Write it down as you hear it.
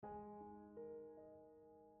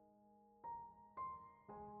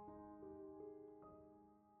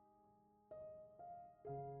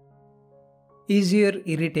Is your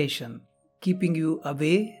irritation keeping you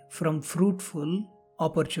away from fruitful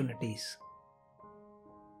opportunities?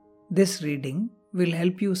 This reading will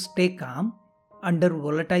help you stay calm under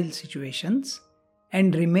volatile situations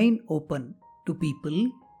and remain open to people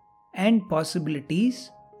and possibilities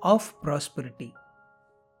of prosperity.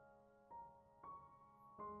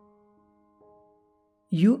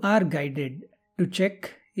 You are guided to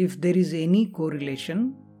check if there is any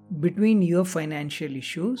correlation between your financial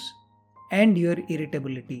issues and your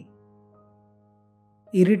irritability.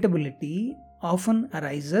 Irritability often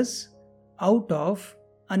arises out of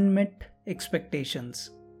unmet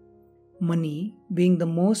expectations. Money, being the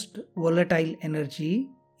most volatile energy,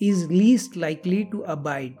 is least likely to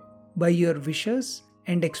abide by your wishes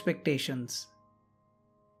and expectations.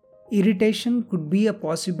 Irritation could be a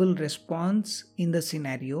possible response in the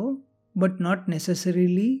scenario, but not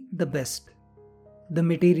necessarily the best. The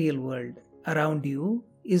material world around you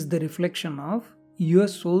is the reflection of your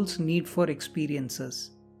soul's need for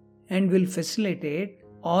experiences and will facilitate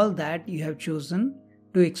all that you have chosen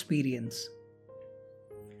to experience.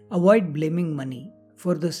 Avoid blaming money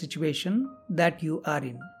for the situation that you are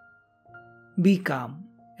in. Be calm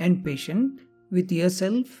and patient with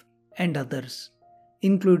yourself and others,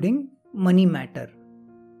 including money matter,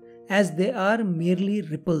 as they are merely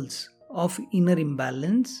ripples of inner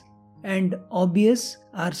imbalance and obvious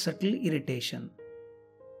or subtle irritation.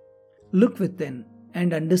 Look within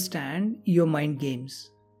and understand your mind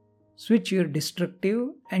games. Switch your destructive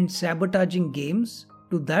and sabotaging games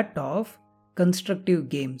to that of constructive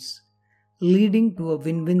games, leading to a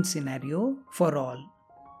win-win scenario for all.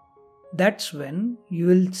 That's when you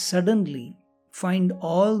will suddenly find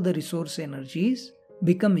all the resource energies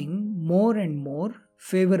becoming more and more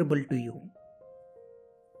favorable to you.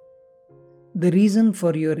 The reason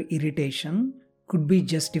for your irritation could be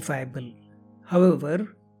justifiable.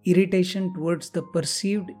 However, irritation towards the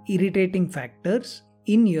perceived irritating factors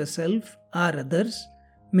in yourself or others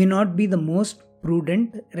may not be the most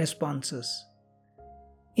prudent responses.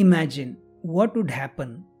 Imagine what would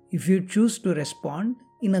happen if you choose to respond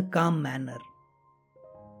in a calm manner.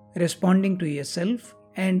 Responding to yourself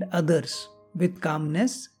and others with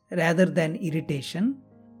calmness rather than irritation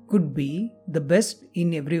could be the best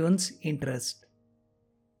in everyone's interest.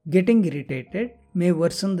 Getting irritated may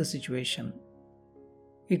worsen the situation.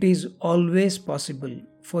 It is always possible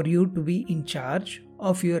for you to be in charge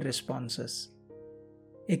of your responses.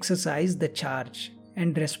 Exercise the charge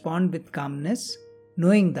and respond with calmness,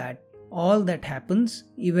 knowing that all that happens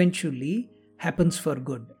eventually happens for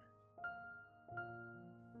good.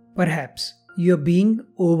 Perhaps you are being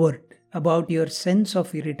overt about your sense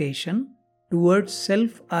of irritation towards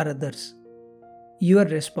self or others. Your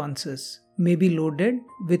responses may be loaded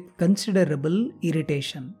with considerable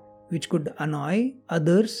irritation, which could annoy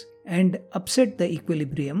others and upset the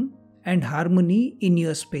equilibrium and harmony in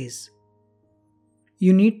your space.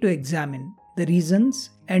 You need to examine the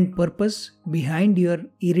reasons and purpose behind your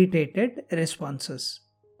irritated responses.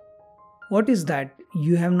 What is that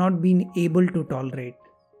you have not been able to tolerate?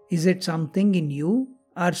 Is it something in you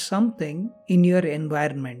or something in your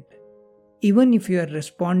environment? Even if you are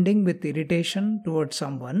responding with irritation towards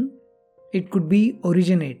someone, it could be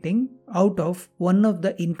originating out of one of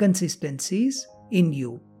the inconsistencies in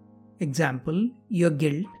you. Example, your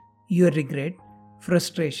guilt, your regret,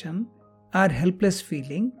 frustration, or helpless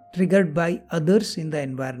feeling triggered by others in the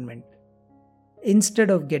environment. Instead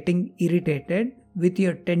of getting irritated with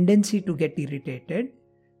your tendency to get irritated,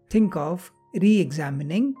 think of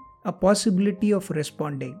re-examining a possibility of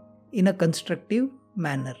responding in a constructive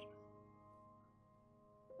manner.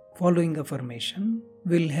 Following affirmation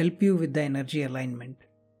will help you with the energy alignment.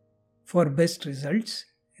 For best results,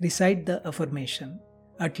 recite the affirmation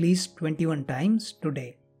at least 21 times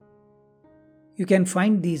today. You can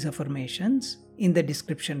find these affirmations in the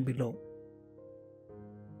description below.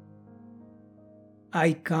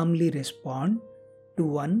 I calmly respond to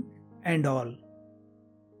one and all.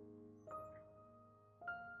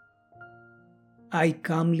 I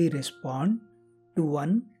calmly respond to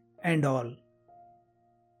one and all.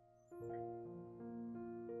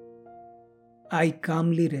 I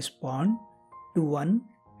calmly respond to one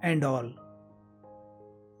and all.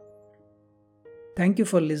 Thank you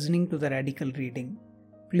for listening to the Radical Reading.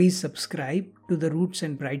 Please subscribe to the Roots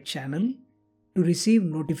and Bright channel to receive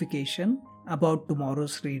notification about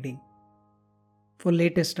tomorrow's reading. For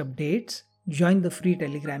latest updates, join the free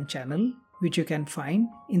Telegram channel which you can find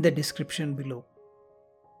in the description below.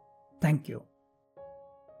 Thank you.